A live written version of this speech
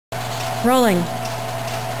Rolling.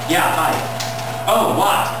 Yeah, hi. Oh,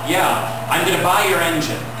 what? Yeah, I'm going to buy your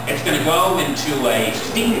engine. It's going to go into a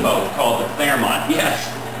steamboat called the Claremont. Yes,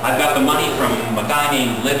 I've got the money from a guy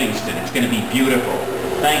named Livingston. It's going to be beautiful.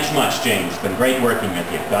 Thanks much, James. It's been great working with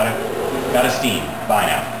you. Got a steam. Bye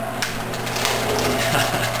now.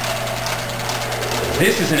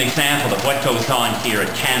 This is an example of what goes on here at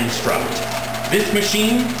Canstruct. This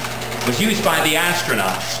machine was used by the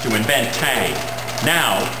astronauts to invent tang.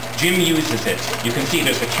 Now, Jim uses it. You can see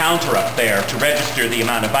there's a counter up there to register the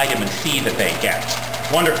amount of vitamin C that they get.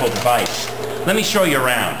 Wonderful device. Let me show you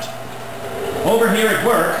around. Over here at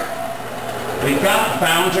work, we've got the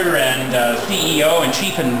founder and CEO and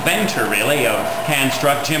chief inventor, really, of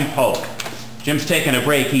Canstruct, Jim Polk. Jim's taking a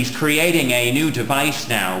break. He's creating a new device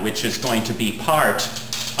now, which is going to be part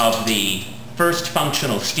of the first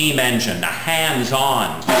functional steam engine, a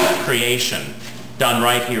hands-on creation done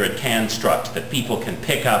right here at Canstruct that people can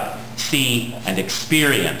pick up, see, and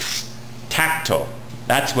experience. Tactile,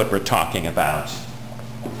 that's what we're talking about.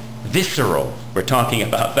 Visceral, we're talking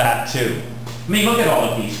about that too. I mean, look at all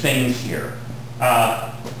of these things here.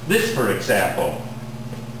 This, for example.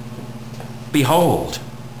 Behold.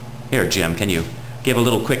 Here, Jim, can you give a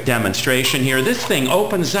little quick demonstration here? This thing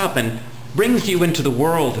opens up and brings you into the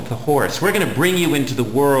world of the horse. We're going to bring you into the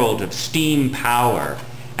world of steam power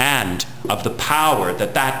and of the power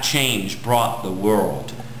that that change brought the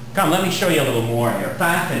world. Come, let me show you a little more here.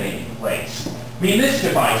 Fascinating place. I mean, this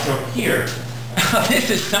device over here, this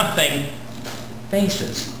is something,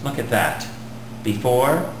 faces, look at that.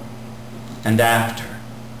 Before and after.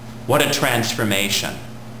 What a transformation.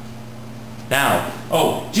 Now,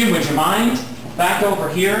 oh, Jim, would you mind? Back over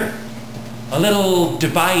here, a little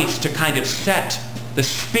device to kind of set the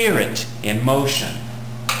spirit in motion.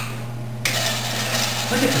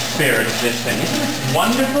 Look at the spirit of this thing. Isn't it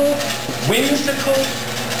wonderful, whimsical,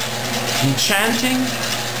 enchanting?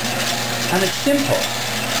 And it's simple.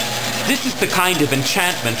 This is the kind of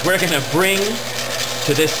enchantment we're going to bring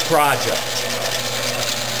to this project.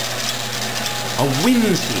 A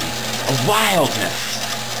whimsy, a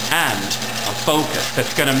wildness, and a focus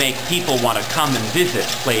that's going to make people want to come and visit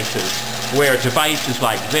places where devices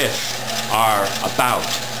like this are about.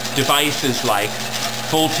 Devices like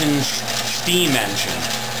Fulton's steam engine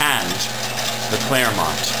and the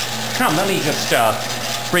Claremont. Come, let me just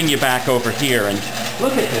bring you back over here and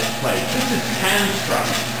look at this place. This is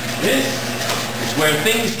Canstruct. This is where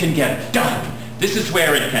things can get done. This is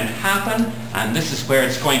where it can happen, and this is where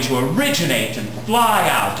it's going to originate and fly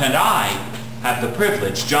out. And I have the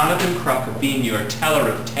privilege, Jonathan Kruk, of being your teller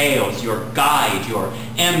of tales, your guide, your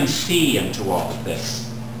MC into all of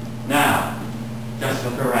this. Now, just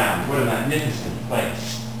look around. What a magnificent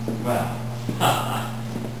place. Well,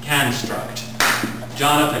 Canstruct.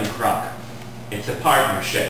 Jonathan Kruk. It's a partnership.